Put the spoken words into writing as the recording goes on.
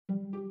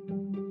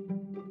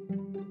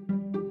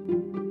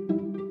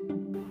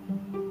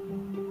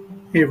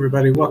Hey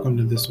everybody, welcome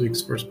to this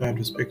week's First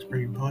Baptist Big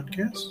Spring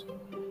podcast.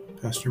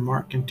 Pastor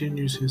Mark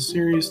continues his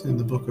series in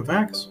the book of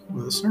Acts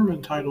with a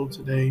sermon titled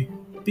today,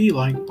 Be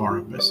Like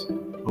Barnabas.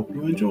 Hope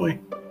you enjoy.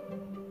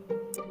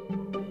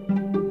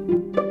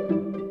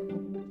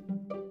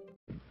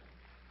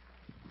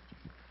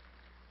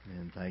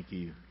 And thank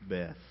you,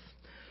 Beth.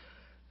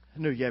 I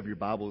know you have your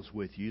Bibles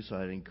with you, so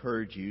I'd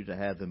encourage you to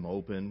have them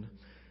open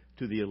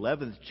to the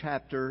 11th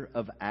chapter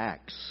of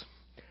Acts.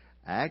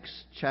 Acts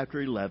chapter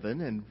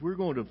 11, and we're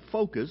going to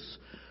focus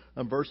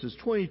on verses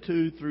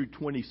 22 through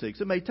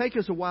 26. It may take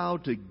us a while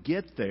to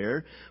get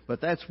there,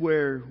 but that's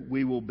where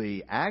we will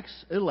be. Acts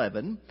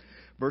 11,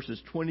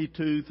 verses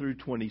 22 through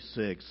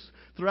 26.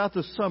 Throughout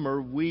the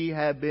summer, we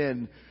have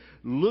been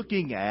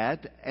looking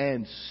at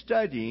and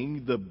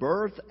studying the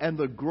birth and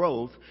the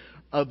growth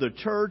of the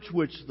church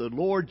which the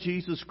Lord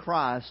Jesus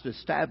Christ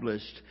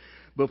established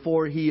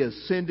before He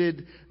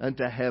ascended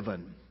unto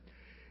heaven.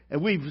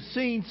 And we've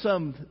seen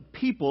some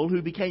people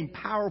who became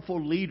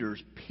powerful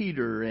leaders,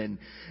 Peter and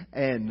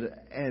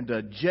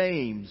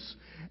James,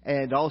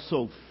 and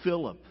also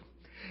Philip.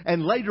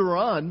 And later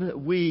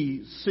on,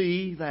 we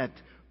see that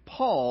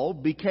Paul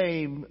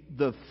became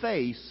the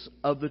face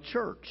of the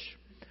church.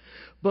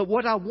 But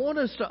what I want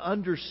us to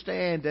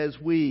understand as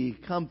we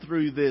come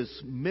through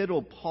this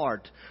middle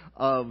part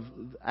of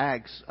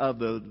Acts, of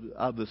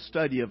the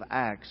study of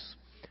Acts,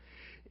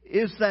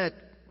 is that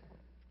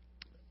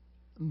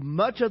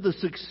much of the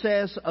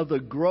success of the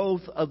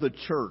growth of the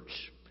church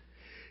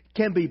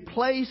can be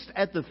placed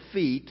at the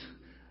feet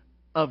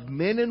of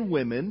men and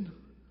women,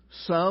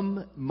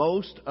 some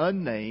most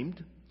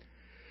unnamed,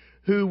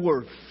 who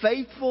were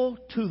faithful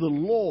to the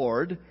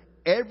Lord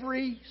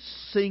every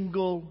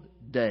single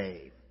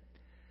day.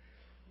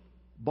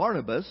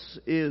 Barnabas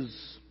is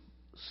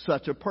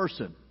such a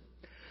person.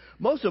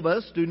 Most of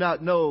us do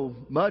not know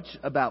much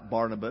about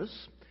Barnabas.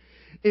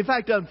 In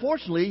fact,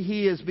 unfortunately,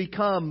 he has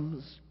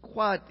become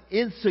quite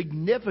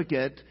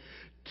insignificant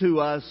to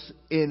us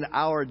in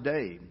our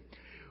day.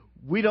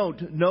 We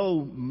don't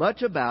know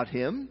much about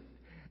him,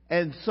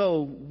 and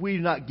so we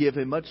do not give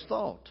him much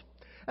thought.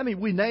 I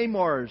mean, we name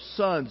our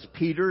sons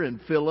Peter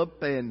and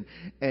Philip and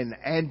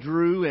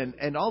Andrew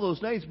and all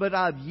those names, but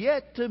I've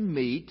yet to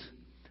meet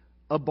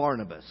a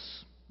Barnabas.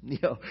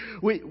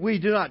 We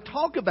do not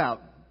talk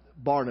about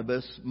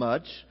Barnabas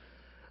much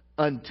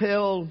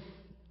until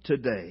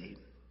today.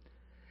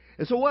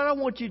 And so what I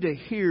want you to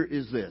hear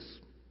is this.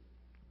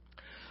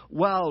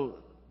 While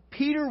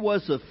Peter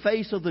was the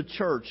face of the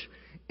church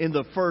in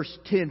the first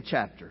 10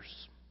 chapters,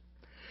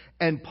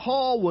 and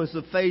Paul was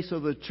the face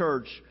of the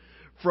church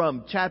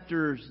from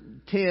chapters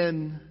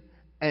 10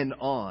 and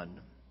on,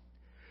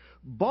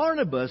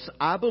 Barnabas,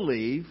 I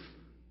believe,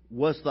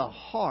 was the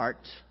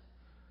heart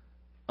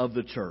of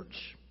the church.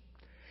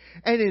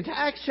 And in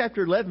Acts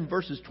chapter 11,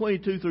 verses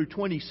 22 through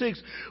 26,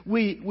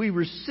 we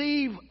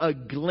receive a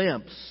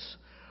glimpse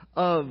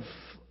of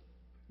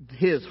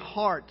his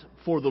heart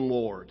for the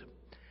Lord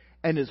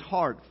and his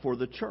heart for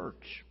the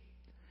church.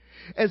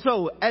 And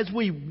so, as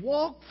we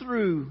walk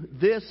through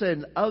this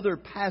and other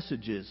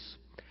passages,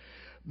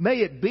 may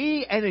it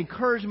be an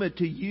encouragement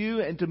to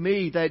you and to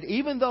me that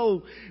even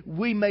though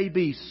we may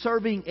be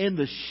serving in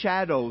the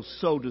shadows,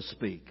 so to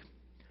speak,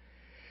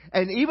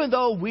 and even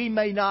though we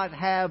may not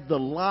have the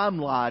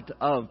limelight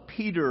of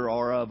Peter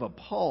or of a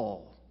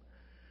Paul,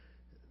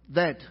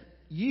 that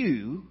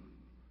you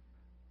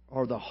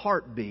are the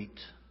heartbeat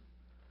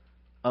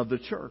of the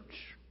church.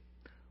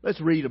 Let's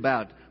read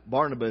about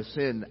Barnabas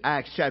in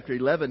Acts chapter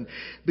 11,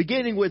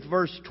 beginning with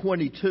verse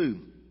 22.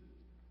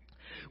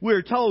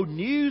 We're told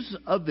news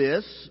of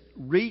this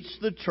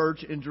reached the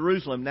church in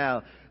Jerusalem.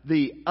 Now,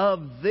 the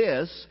of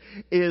this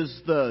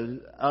is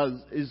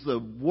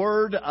the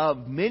word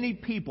of many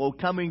people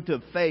coming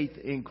to faith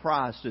in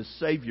Christ as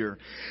Savior.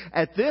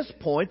 At this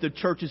point, the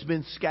church has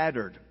been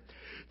scattered.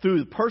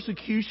 Through the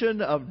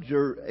persecution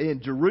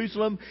in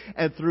Jerusalem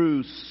and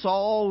through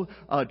Saul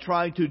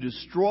trying to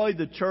destroy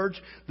the church,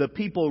 the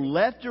people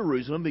left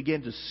Jerusalem,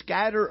 began to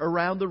scatter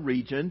around the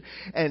region,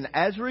 and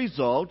as a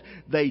result,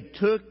 they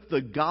took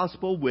the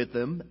gospel with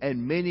them,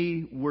 and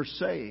many were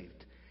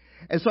saved.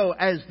 And so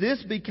as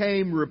this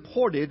became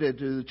reported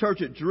to the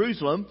church at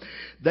Jerusalem,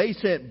 they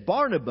sent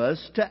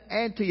Barnabas to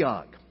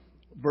Antioch.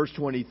 Verse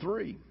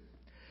 23.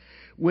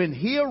 When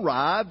he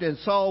arrived and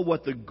saw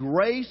what the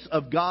grace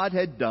of God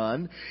had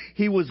done,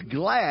 he was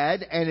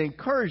glad and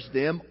encouraged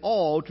them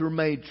all to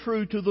remain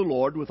true to the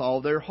Lord with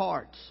all their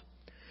hearts.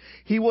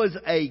 He was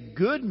a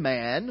good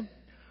man,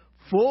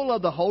 full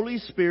of the Holy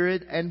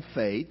Spirit and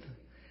faith,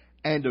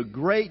 and a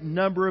great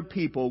number of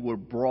people were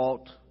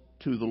brought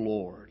to the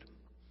Lord.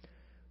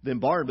 Then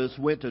Barnabas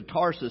went to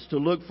Tarsus to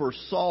look for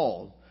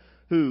Saul,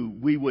 who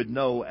we would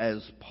know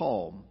as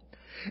Paul.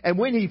 And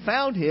when he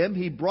found him,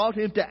 he brought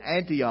him to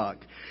Antioch.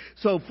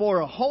 So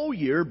for a whole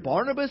year,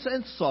 Barnabas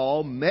and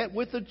Saul met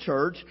with the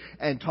church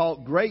and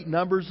taught great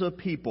numbers of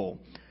people.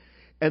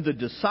 And the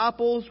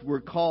disciples were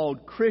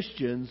called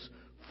Christians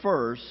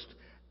first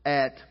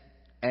at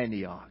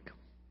Antioch.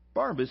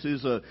 Barnabas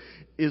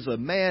is a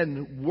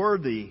man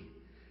worthy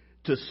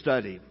to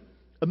study.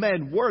 a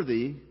man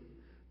worthy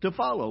to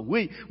follow.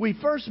 We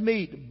first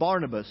meet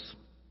Barnabas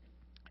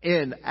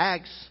in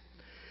Acts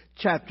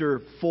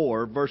chapter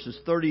 4, verses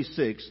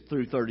 36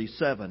 through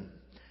 37.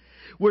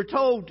 We're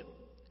told,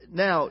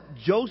 now,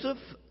 Joseph,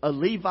 a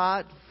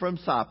Levite from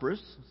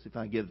Cyprus, let's see if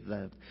I can get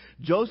that.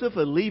 Joseph,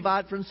 a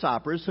Levite from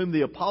Cyprus, whom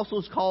the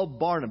apostles called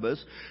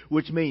Barnabas,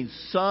 which means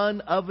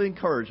son of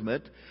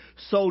encouragement,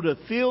 sold a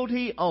field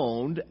he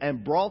owned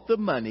and brought the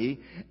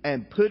money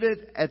and put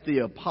it at the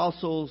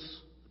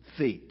apostles'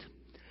 feet.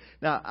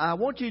 Now, I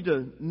want you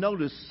to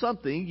notice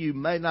something you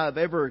may not have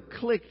ever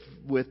clicked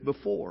with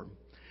before.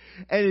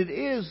 And it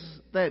is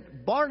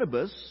that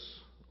Barnabas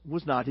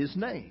was not his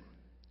name.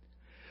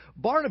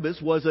 Barnabas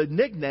was a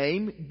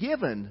nickname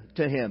given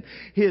to him.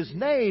 His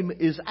name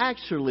is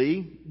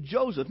actually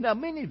Joseph. Now,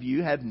 many of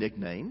you have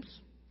nicknames.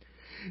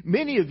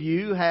 Many of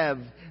you have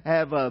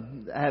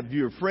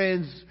your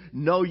friends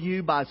know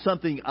you by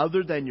something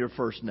other than your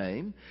first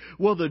name.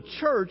 Well, the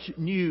church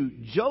knew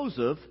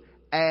Joseph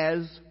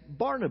as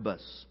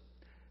Barnabas.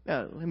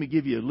 Now, let me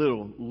give you a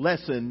little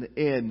lesson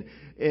in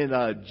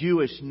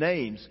Jewish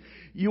names.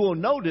 You will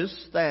notice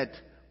that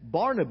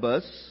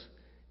Barnabas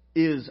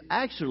is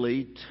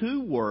actually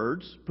two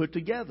words put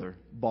together,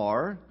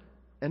 bar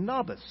and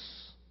nabas.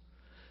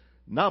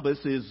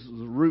 Nabas is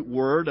the root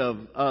word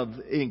of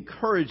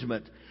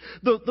encouragement.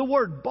 The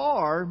word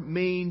bar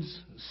means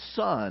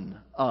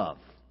son of.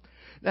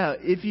 Now,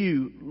 if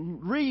you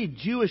read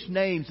Jewish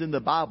names in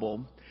the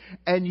Bible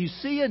and you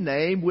see a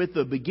name with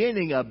the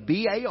beginning of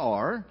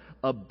B-A-R,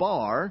 a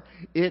bar,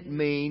 it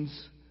means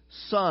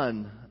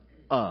son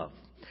of.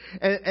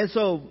 And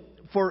so,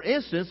 for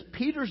instance,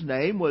 Peter's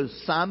name was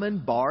Simon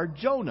Bar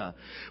Jonah,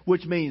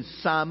 which means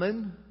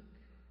Simon,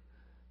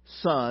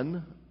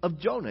 son of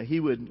Jonah.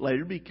 He would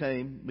later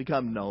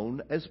become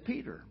known as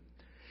Peter.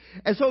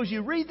 And so as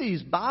you read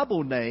these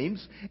Bible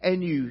names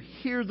and you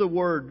hear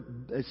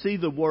see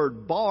the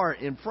word bar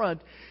in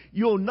front,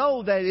 you'll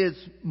know that it's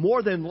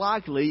more than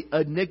likely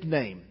a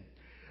nickname.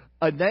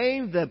 A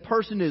name the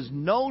person is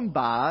known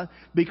by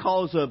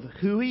because of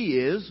who he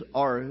is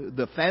or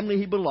the family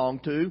he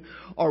belonged to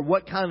or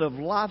what kind of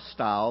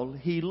lifestyle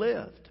he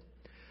lived.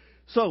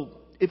 So,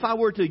 if I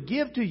were to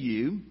give to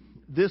you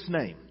this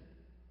name,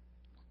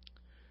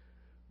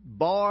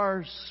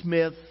 Bar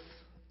Smith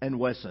and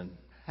Wesson,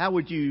 how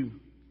would you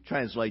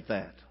translate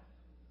that?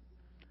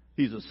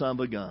 He's a son of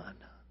a gun.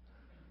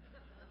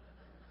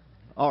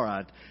 All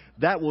right.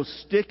 That will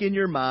stick in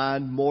your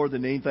mind more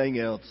than anything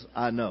else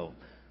I know.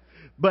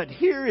 But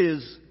here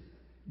is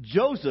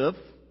Joseph,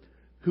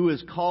 who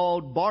is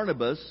called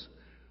Barnabas,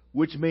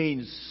 which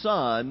means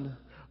son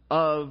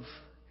of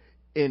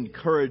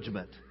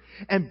encouragement.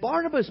 And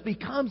Barnabas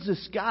becomes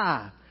this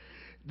guy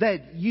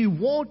that you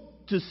want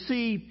to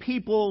see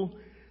people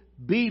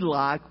be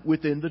like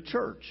within the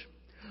church.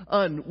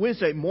 On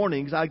Wednesday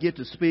mornings, I get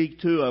to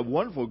speak to a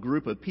wonderful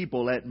group of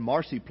people at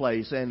Marcy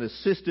Place, an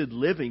assisted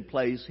living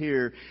place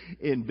here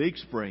in Big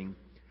Spring.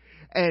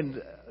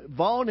 And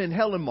Vaughn and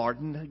Helen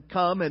Martin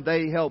come and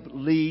they help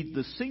lead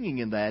the singing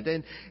in that.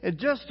 And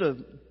just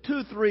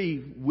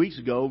 2-3 weeks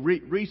ago,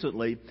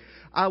 recently,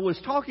 I was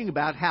talking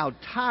about how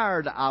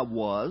tired I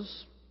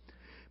was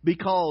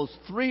because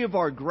 3 of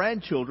our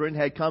grandchildren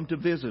had come to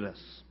visit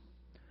us.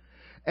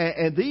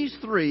 And these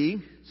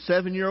 3,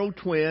 7-year-old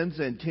twins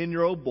and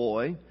 10-year-old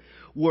boy,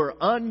 were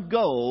on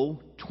go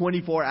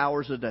 24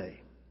 hours a day.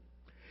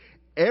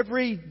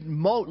 Every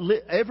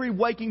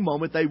waking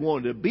moment they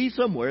wanted to be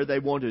somewhere, they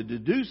wanted to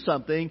do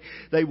something,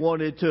 they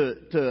wanted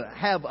to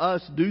have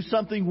us do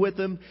something with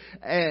them,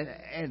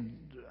 and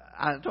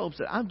I told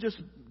them, I'm just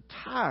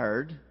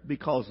tired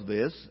because of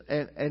this,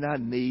 and I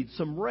need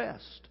some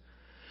rest.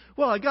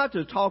 Well, I got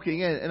to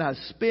talking, and I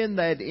spin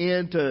that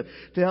in to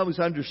help us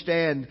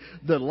understand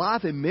the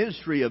life and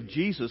ministry of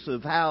Jesus,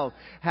 of how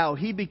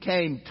he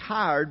became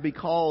tired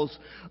because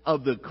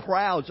of the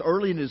crowds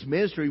early in his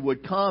ministry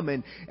would come,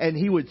 and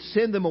he would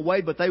send them away,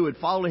 but they would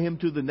follow him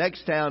to the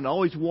next town,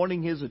 always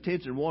wanting his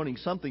attention, wanting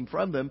something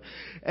from them,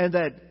 and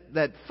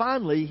that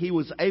finally he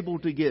was able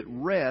to get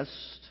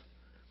rest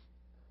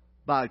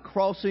by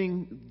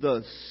crossing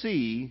the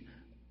sea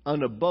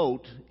on a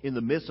boat in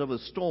the midst of a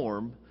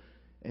storm.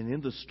 And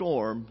in the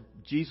storm,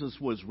 Jesus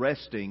was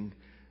resting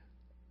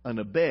on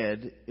a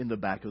bed in the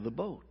back of the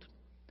boat.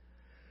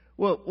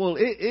 Well,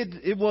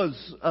 it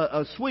was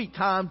a sweet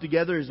time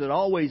together, as it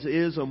always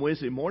is on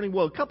Wednesday morning.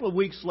 Well, a couple of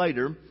weeks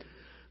later,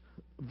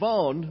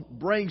 Vaughn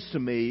brings to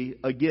me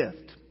a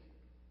gift.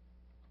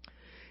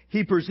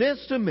 He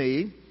presents to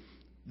me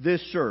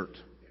this shirt.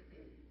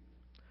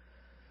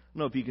 I don't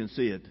know if you can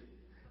see it.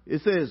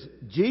 It says,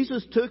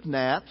 "Jesus took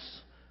naps.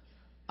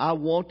 I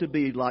want to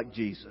be like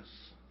Jesus."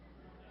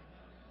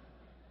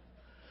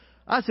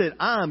 I said,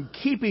 I'm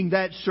keeping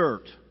that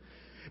shirt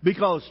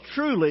because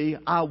truly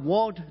I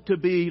want to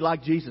be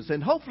like Jesus.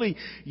 And hopefully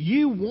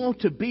you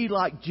want to be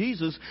like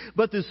Jesus.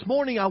 But this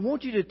morning I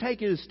want you to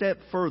take it a step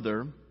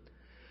further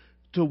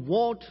to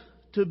want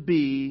to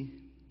be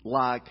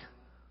like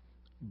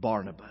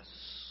Barnabas.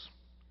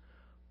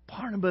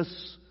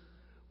 Barnabas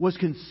was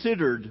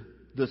considered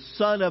the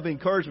son of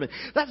encouragement.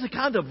 That's the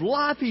kind of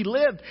life he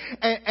lived.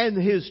 And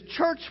his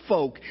church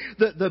folk,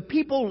 the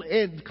people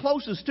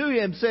closest to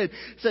him said,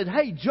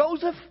 "Hey,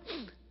 Joseph,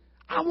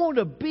 I want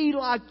to be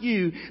like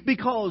you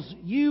because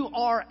you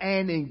are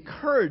an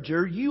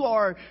encourager. You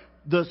are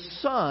the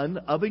son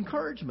of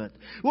encouragement."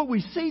 Well,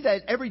 we see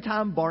that every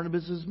time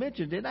Barnabas is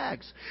mentioned in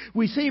Acts.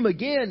 We see him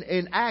again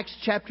in Acts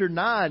chapter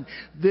 9,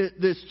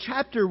 this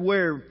chapter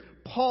where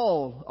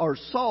Paul or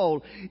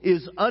Saul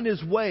is on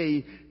his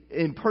way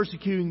in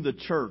persecuting the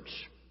church.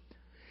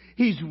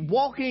 He's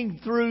walking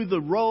through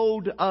the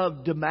road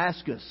of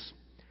Damascus.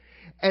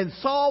 And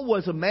Saul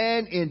was a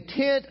man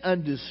intent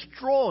on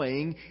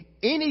destroying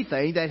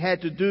anything that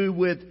had to do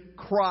with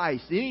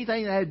Christ,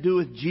 anything that had to do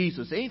with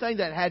Jesus, anything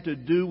that had to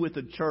do with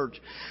the church.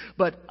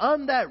 But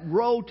on that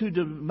road to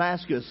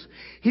Damascus,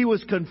 he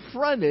was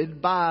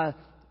confronted by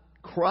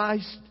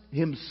Christ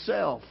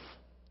himself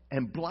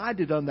and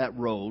blinded on that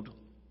road.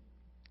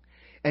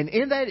 And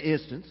in that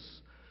instance,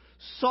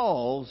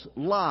 Saul's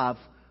life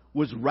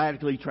was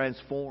radically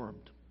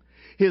transformed.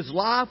 His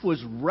life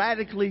was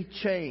radically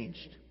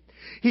changed.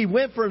 He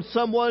went from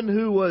someone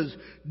who was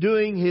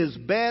doing his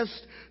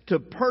best to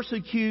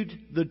persecute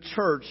the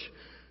church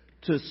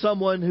to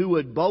someone who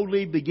would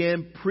boldly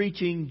begin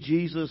preaching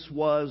Jesus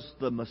was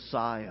the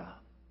Messiah.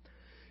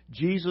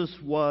 Jesus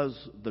was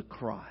the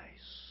Christ.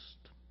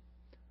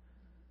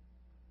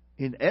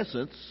 In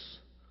essence,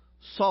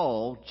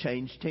 Saul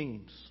changed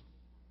teams.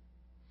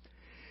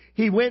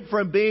 He went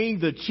from being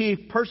the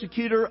chief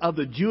persecutor of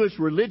the Jewish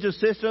religious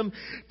system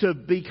to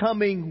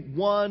becoming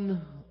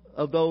one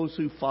of those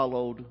who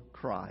followed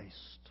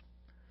Christ.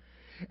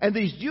 And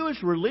these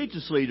Jewish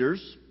religious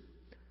leaders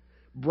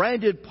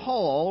branded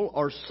Paul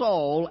or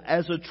Saul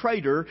as a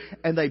traitor,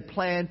 and they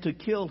planned to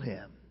kill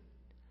him.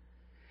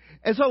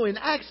 And so in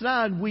Acts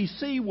 9 we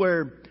see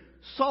where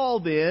Saul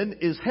then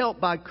is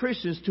helped by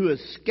Christians to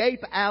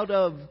escape out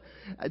of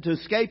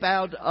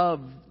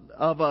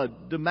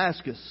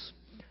Damascus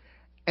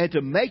and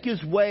to make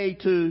his way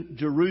to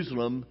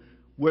Jerusalem,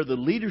 where the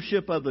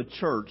leadership of the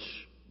church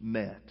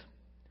met.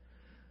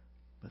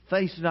 But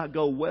things did not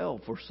go well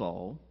for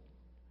Saul,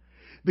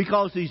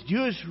 because these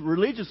Jewish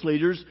religious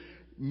leaders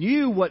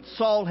knew what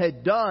Saul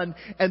had done,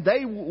 and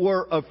they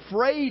were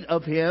afraid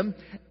of him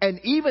and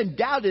even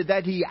doubted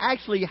that he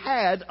actually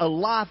had a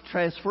life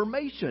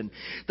transformation.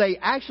 They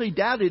actually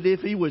doubted if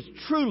he was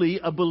truly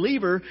a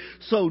believer,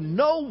 so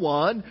no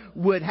one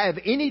would have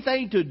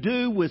anything to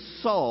do with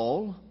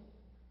Saul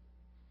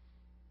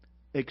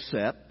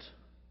except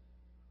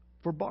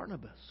for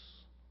Barnabas.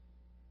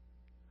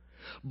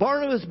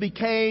 Barnabas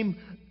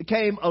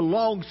came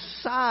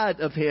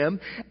alongside of him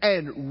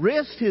and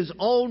risked his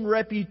own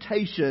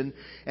reputation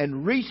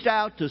and reached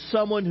out to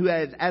someone who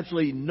had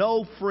absolutely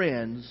no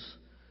friends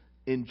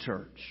in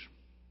church.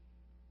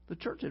 The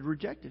church had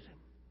rejected him.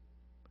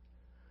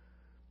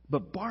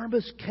 But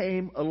Barnabas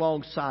came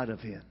alongside of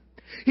him.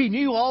 He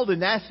knew all the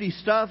nasty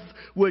stuff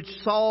which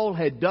Saul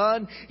had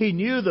done. He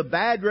knew the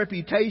bad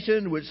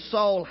reputation which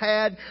Saul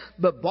had.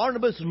 But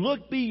Barnabas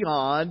looked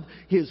beyond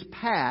his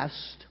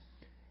past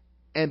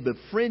and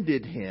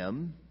befriended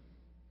him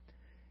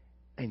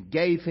and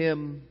gave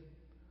him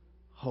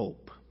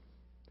hope.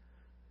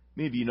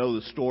 Many of you know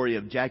the story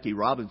of Jackie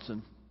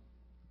Robinson,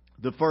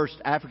 the first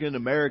African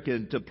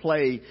American to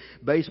play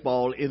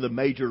baseball in the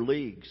major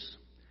leagues.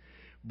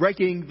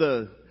 Breaking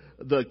the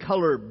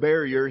color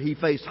barrier, he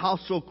faced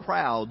hostile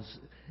crowds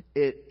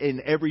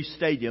in every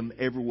stadium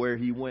everywhere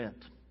he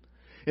went.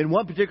 In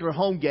one particular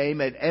home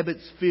game at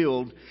Ebbets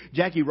Field,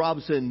 Jackie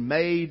Robinson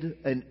made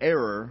an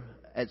error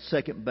at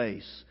second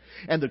base.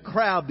 And the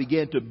crowd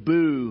began to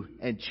boo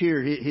and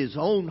cheer. His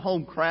own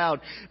home crowd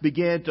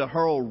began to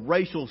hurl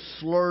racial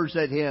slurs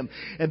at him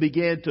and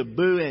began to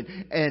boo.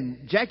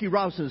 And Jackie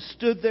Robinson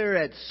stood there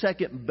at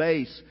second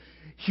base,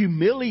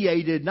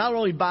 humiliated not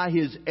only by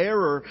his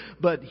error,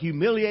 but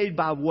humiliated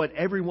by what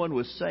everyone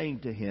was saying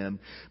to him.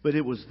 But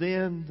it was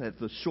then that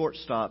the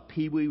shortstop,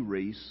 Pee Wee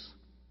Reese,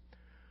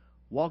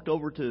 walked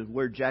over to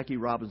where Jackie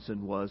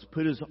Robinson was,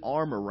 put his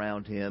arm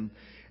around him,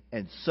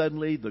 and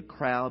suddenly the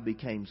crowd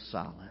became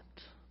silent.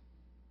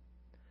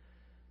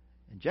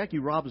 And Jackie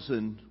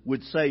Robinson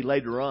would say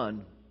later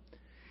on,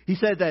 he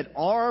said, that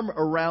arm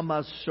around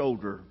my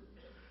shoulder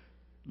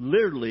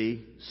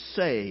literally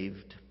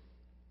saved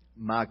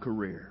my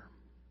career.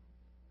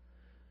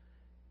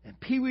 And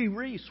Pee Wee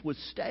Reese was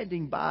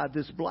standing by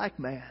this black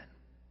man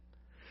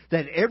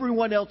that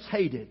everyone else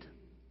hated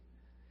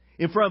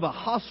in front of a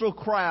hostile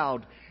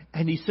crowd.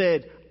 And he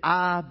said,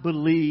 I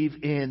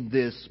believe in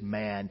this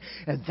man.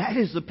 And that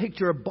is the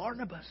picture of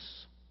Barnabas.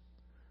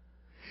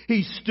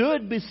 He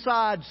stood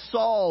beside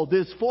Saul,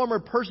 this former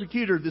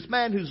persecutor, this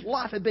man whose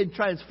life had been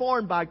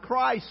transformed by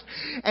Christ.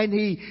 And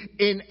he,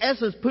 in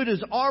essence, put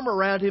his arm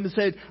around him and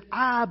said,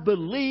 I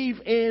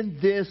believe in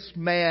this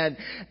man.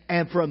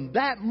 And from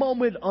that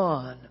moment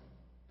on,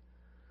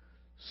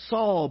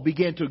 Saul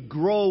began to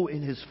grow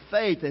in his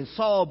faith, and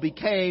Saul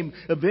became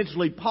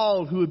eventually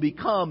Paul, who would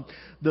become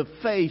the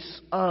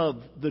face of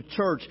the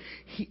church.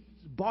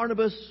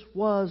 Barnabas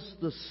was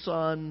the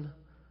son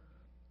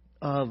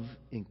of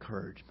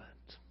encouragement.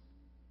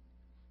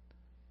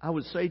 I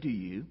would say to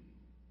you,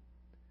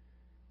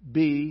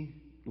 be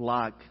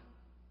like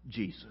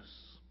Jesus.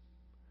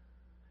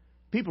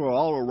 People are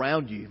all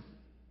around you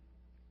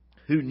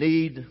who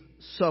need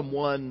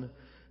someone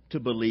to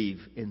believe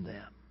in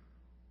them.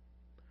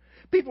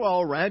 People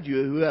all around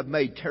you who have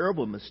made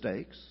terrible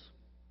mistakes.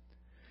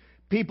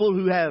 People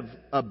who have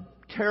a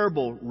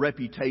terrible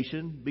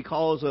reputation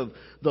because of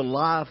the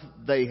life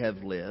they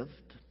have lived.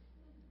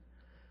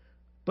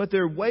 But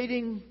they're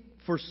waiting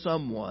for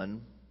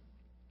someone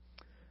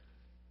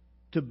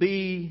to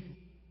be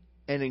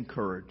an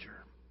encourager.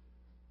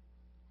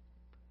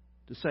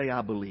 To say,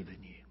 I believe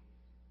in you.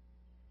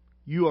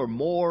 You are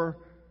more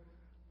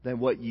than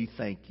what you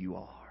think you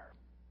are.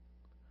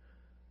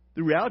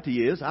 The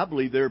reality is, I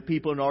believe there are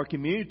people in our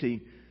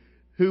community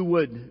who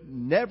would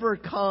never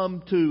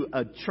come to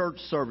a church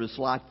service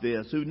like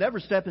this, who never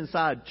step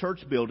inside a church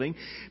building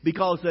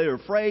because they're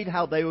afraid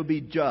how they would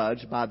be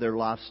judged by their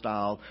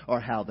lifestyle or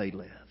how they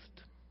lived.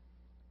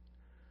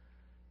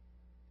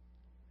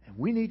 And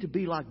we need to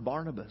be like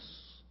Barnabas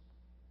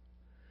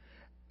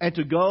and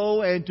to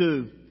go and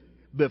to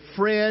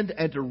befriend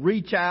and to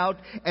reach out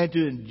and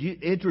to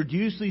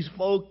introduce these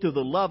folk to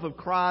the love of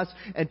Christ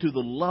and to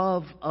the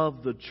love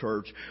of the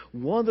church.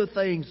 One of the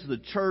things the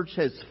church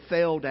has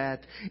failed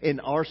at in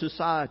our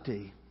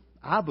society,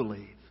 I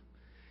believe,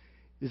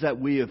 is that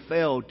we have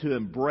failed to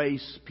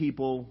embrace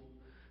people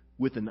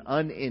with an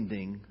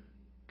unending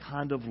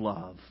kind of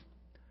love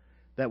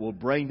that will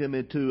bring them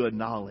into a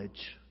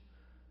knowledge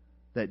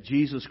that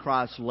Jesus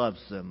Christ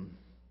loves them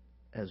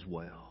as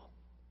well.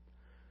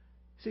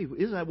 See,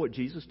 isn't that what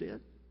Jesus did?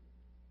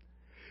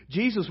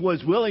 Jesus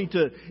was willing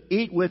to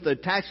eat with the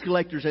tax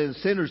collectors and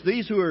sinners,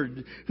 these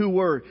who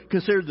were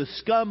considered the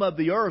scum of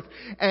the earth.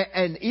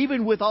 And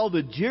even with all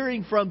the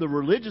jeering from the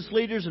religious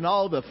leaders and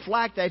all the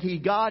flack that he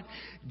got,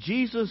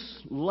 Jesus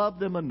loved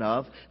them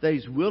enough that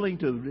he's willing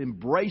to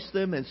embrace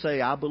them and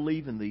say, I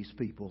believe in these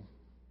people.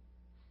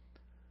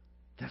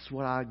 That's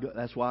why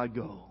I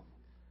go.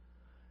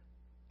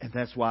 And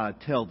that's why I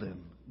tell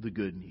them the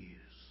good news.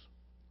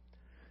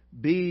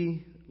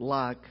 Be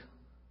like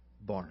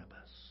Barnabas.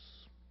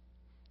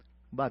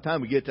 By the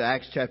time we get to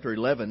Acts chapter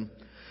 11,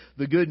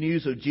 the good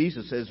news of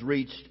Jesus has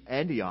reached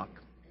Antioch.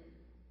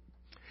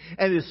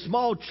 And this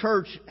small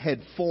church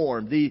had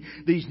formed.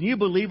 These new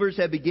believers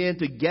had begun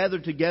to gather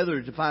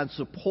together to find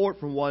support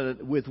from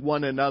with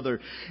one another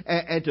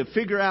and to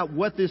figure out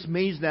what this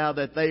means now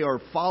that they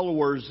are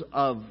followers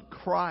of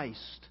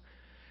Christ.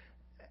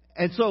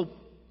 And so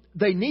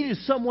they needed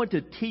someone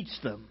to teach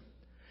them.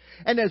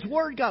 And as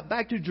word got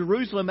back to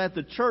Jerusalem at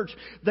the church,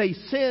 they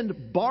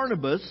send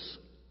Barnabas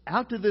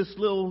out to this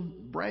little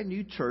brand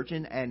new church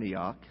in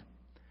Antioch.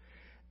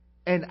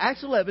 And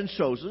Acts 11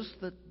 shows us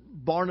that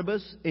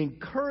Barnabas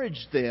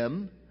encouraged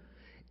them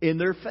in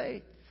their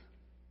faith.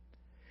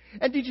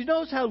 And did you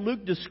notice how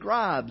Luke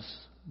describes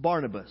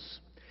Barnabas?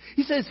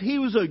 He says he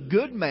was a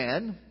good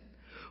man,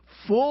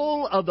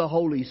 full of the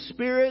Holy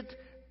Spirit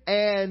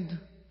and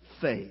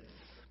faith.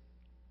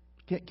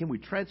 Can we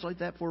translate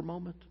that for a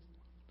moment?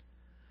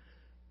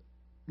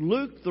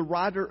 Luke, the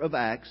writer of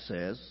Acts,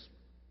 says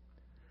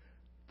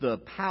the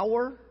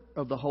power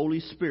of the Holy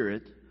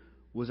Spirit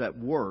was at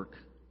work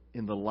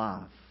in the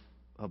life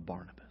of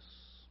Barnabas.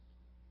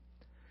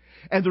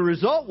 And the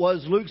result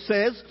was, Luke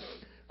says,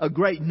 a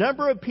great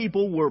number of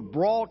people were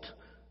brought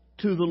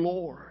to the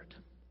Lord.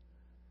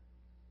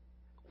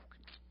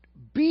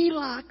 Be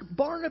like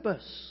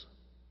Barnabas.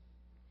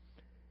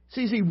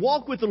 See, as he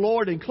walked with the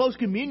Lord in close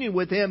communion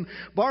with Him,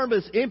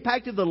 Barnabas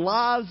impacted the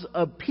lives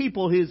of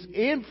people. His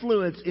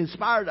influence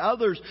inspired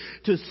others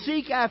to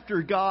seek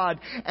after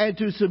God and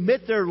to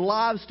submit their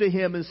lives to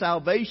Him in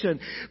salvation.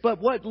 But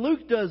what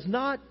Luke does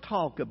not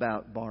talk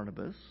about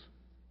Barnabas,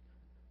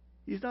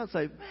 he does not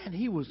say, man,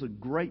 he was a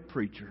great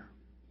preacher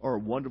or a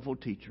wonderful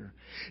teacher.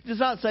 He does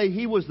not say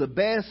he was the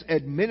best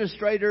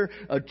administrator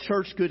a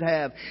church could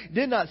have. He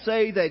did not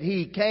say that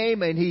he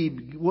came and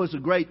he was a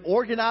great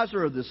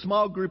organizer of the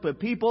small group of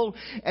people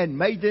and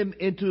made them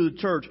into the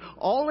church.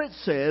 All it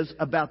says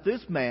about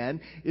this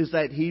man is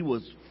that he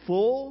was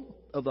full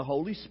of the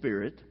Holy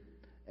Spirit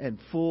and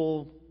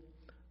full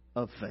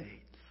of faith.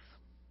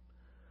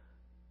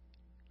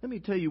 Let me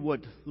tell you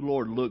what the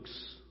Lord looks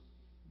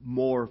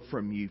more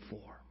from you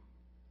for.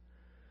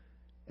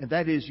 And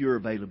that is your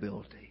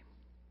availability.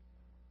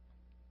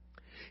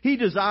 He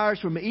desires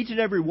from each and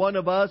every one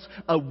of us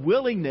a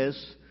willingness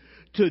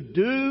to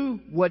do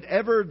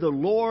whatever the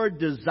Lord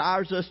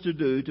desires us to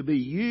do, to be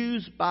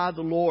used by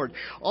the Lord.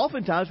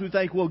 Oftentimes we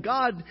think, well,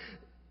 God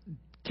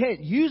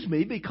can't use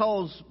me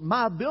because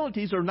my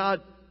abilities are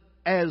not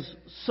as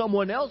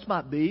someone else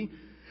might be.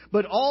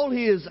 But all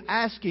He is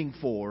asking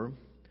for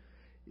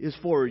is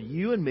for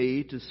you and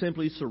me to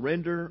simply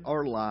surrender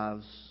our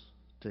lives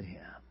to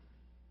Him.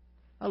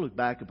 I look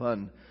back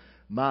upon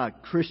my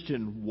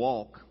Christian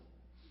walk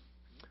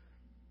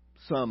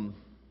some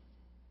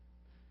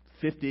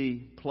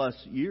 50 plus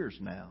years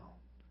now.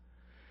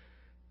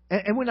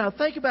 And when I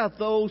think about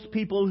those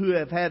people who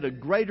have had a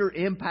greater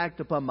impact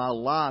upon my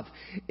life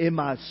in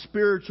my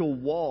spiritual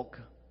walk,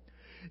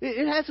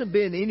 it hasn't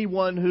been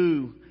anyone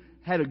who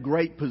had a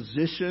great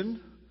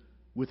position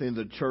within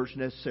the church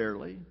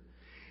necessarily.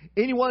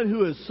 Anyone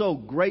who is so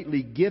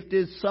greatly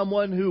gifted,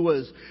 someone who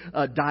was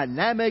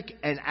dynamic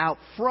and out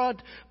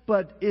front,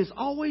 but it's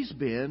always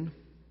been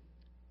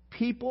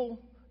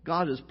people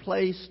God has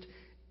placed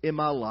in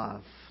my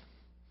life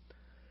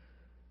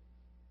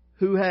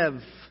who have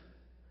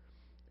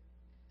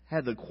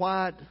had the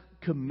quiet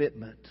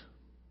commitment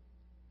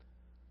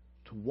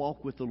to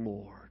walk with the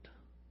Lord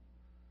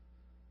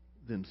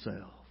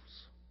themselves.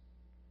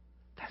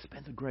 That's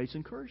been the greatest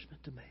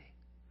encouragement to me.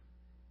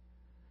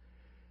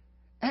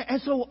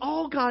 And so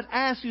all God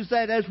asks is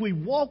that as we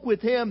walk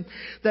with Him,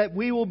 that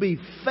we will be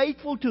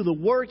faithful to the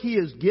work He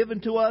has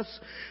given to us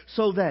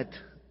so that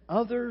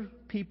other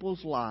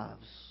people's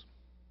lives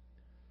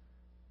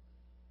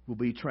will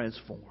be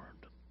transformed.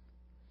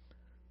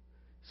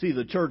 See,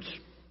 the church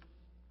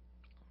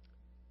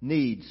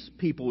needs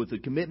people with the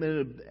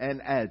commitment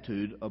and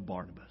attitude of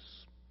Barnabas.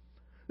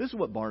 This is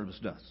what Barnabas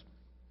does.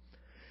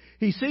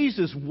 He sees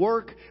this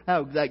work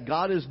that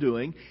God is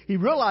doing. He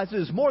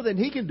realizes it's more than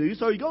he can do,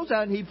 so he goes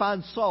out and he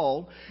finds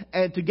Saul.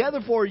 And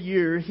together for a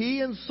year,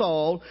 he and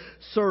Saul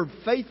served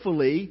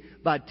faithfully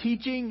by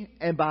teaching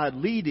and by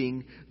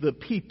leading the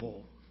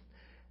people.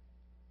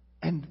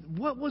 And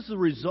what was the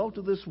result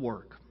of this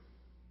work?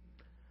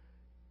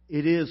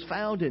 It is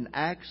found in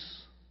Acts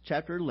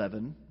chapter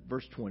 11,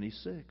 verse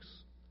 26.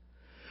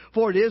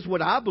 For it is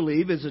what I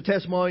believe is a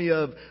testimony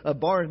of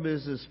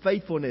Barnabas'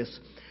 faithfulness.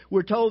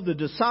 We're told the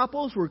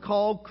disciples were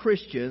called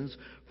Christians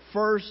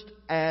first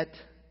at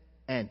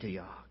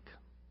Antioch.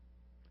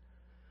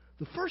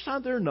 The first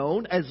time they're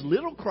known as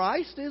Little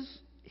Christ is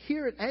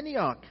here at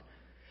Antioch,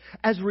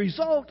 as a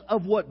result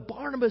of what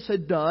Barnabas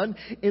had done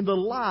in the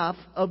life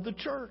of the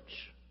church.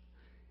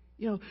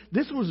 You know,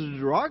 this was a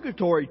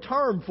derogatory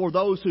term for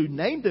those who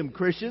named them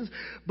Christians,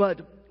 but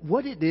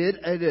what it did,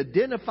 it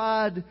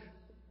identified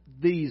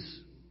these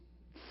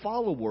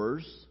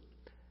followers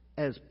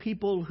as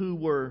people who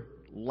were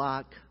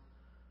like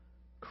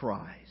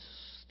Christ.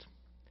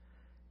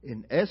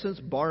 In essence,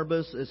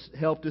 Barnabas has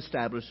helped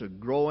establish a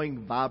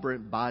growing,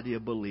 vibrant body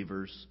of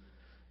believers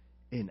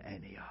in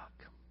Antioch.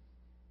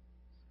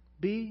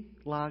 Be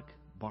like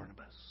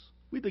Barnabas.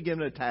 We've been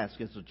given a task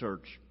as a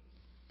church.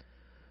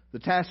 The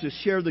task is to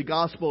share the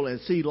gospel and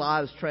see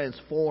lives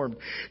transformed,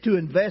 to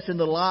invest in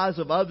the lives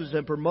of others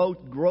and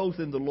promote growth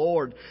in the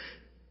Lord.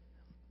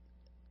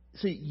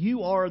 See,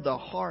 you are the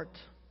heart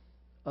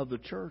of the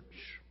church.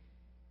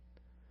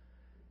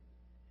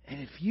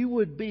 And if you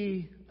would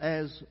be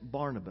as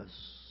Barnabas,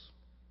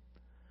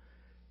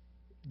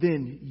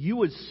 then you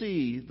would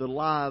see the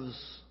lives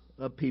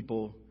of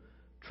people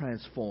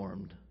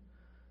transformed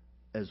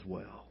as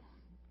well.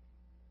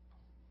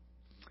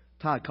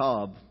 Ty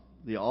Cobb,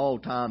 the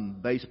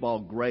all-time baseball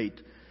great,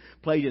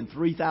 played in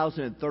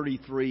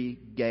 3,033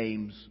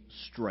 games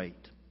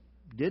straight.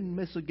 Didn't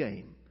miss a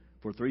game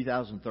for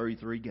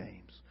 3,033 games.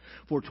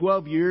 For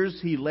 12 years,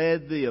 he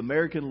led the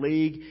American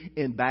League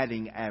in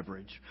batting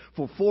average.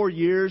 For 4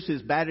 years,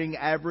 his batting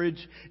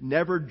average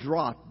never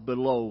dropped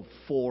below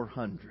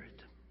 400.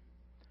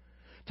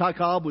 Ty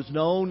Cobb was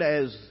known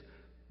as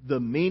the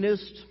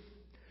meanest,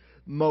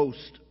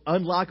 most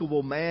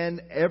unlikable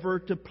man ever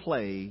to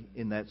play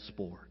in that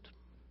sport.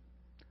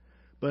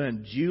 But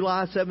on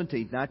July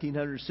 17,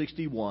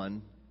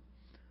 1961,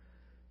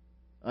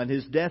 on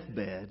his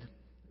deathbed,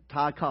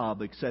 Ty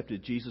Cobb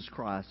accepted Jesus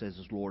Christ as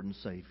his Lord and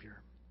Savior.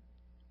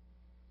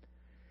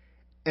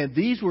 And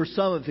these were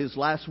some of his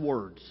last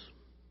words.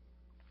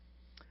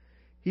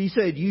 He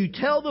said, "You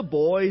tell the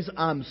boys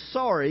I'm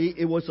sorry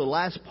it was the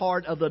last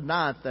part of the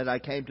night that I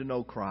came to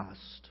know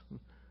Christ.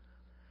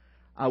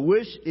 I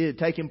wish it had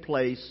taken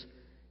place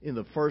in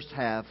the first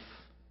half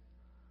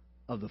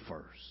of the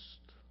first."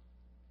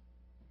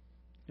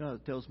 You know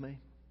what it tells me?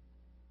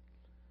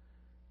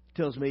 It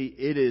tells me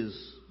it is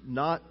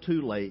not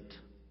too late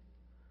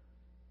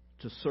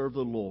to serve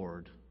the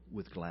Lord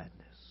with gladness.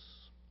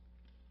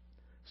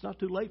 It's not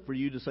too late for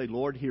you to say,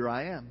 "Lord, here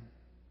I am.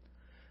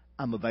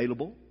 I'm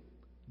available.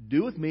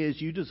 Do with me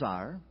as you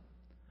desire.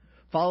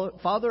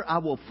 Father, I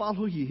will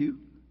follow you.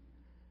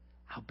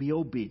 I'll be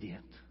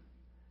obedient.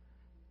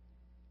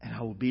 And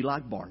I will be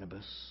like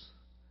Barnabas.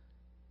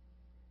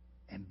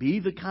 And be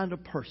the kind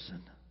of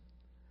person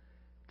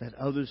that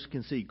others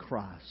can see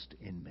Christ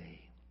in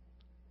me."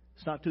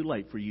 It's not too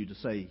late for you to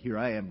say, "Here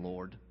I am,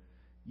 Lord.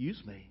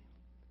 Use me."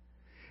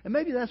 And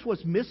maybe that's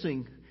what's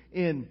missing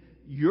in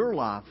your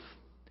life.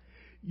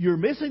 You're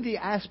missing the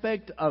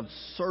aspect of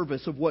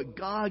service, of what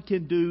God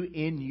can do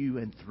in you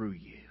and through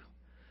you.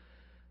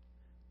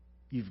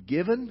 You've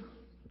given,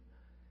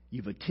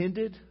 you've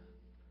attended,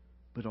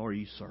 but are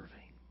you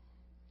serving?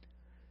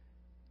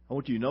 I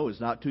want you to know it's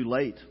not too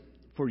late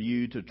for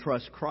you to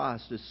trust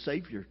Christ as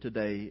Savior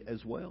today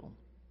as well.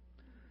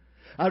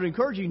 I would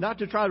encourage you not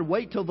to try to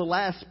wait till the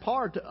last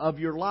part of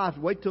your life.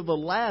 Wait till the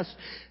last,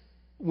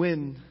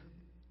 when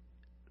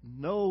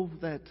know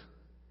that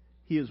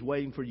He is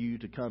waiting for you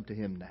to come to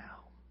Him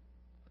now.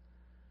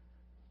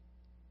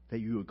 That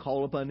you would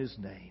call upon His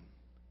name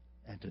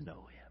and to know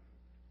Him.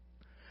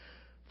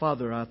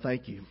 Father, I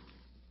thank You.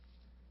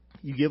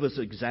 You give us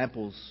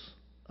examples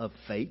of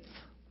faith.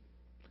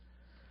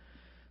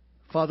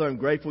 Father, I'm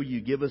grateful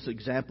You give us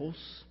examples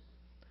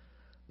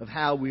of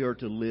how we are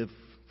to live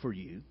for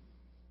You.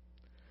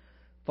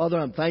 Father,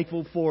 I'm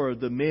thankful for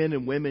the men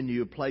and women You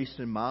have placed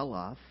in my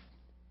life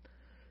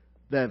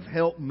that have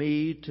helped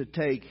me to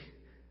take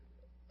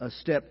a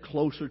step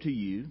closer to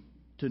You,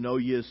 to know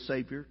You as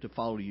Savior, to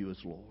follow You as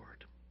Lord.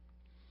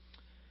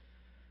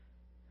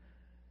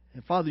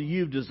 And Father,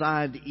 You've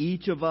designed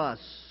each of us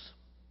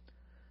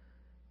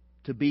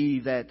to be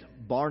that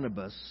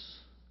Barnabas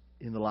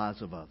in the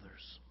lives of others.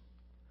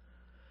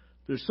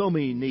 There's so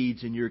many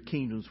needs in Your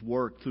kingdom's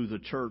work through the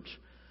church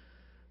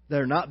that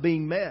are not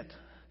being met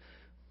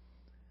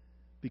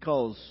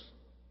because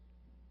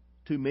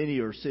too many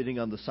are sitting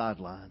on the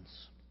sidelines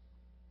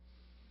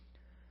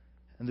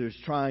and they're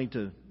just trying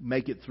to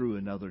make it through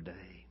another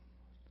day.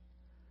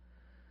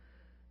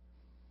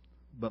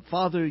 But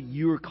Father,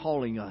 You're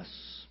calling us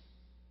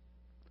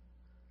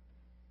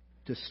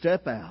to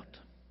step out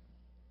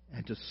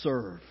and to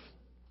serve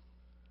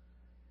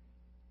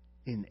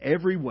in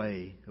every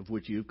way of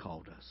which You've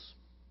called us.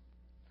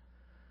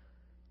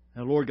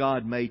 Now, Lord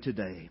God, may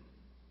today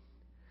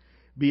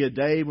be a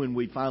day when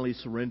we finally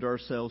surrender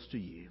ourselves to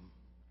You.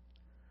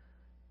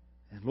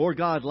 And Lord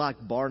God, like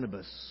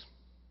Barnabas,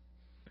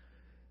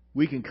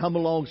 we can come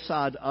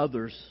alongside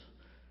others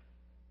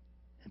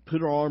and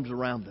put our arms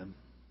around them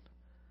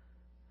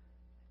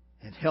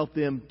and help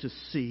them to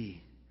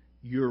see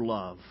Your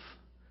love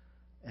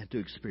and to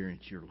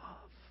experience Your love.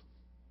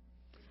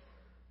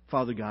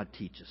 Father God,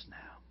 teach us now.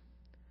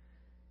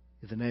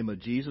 In the name of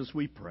Jesus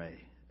we pray.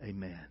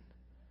 Amen.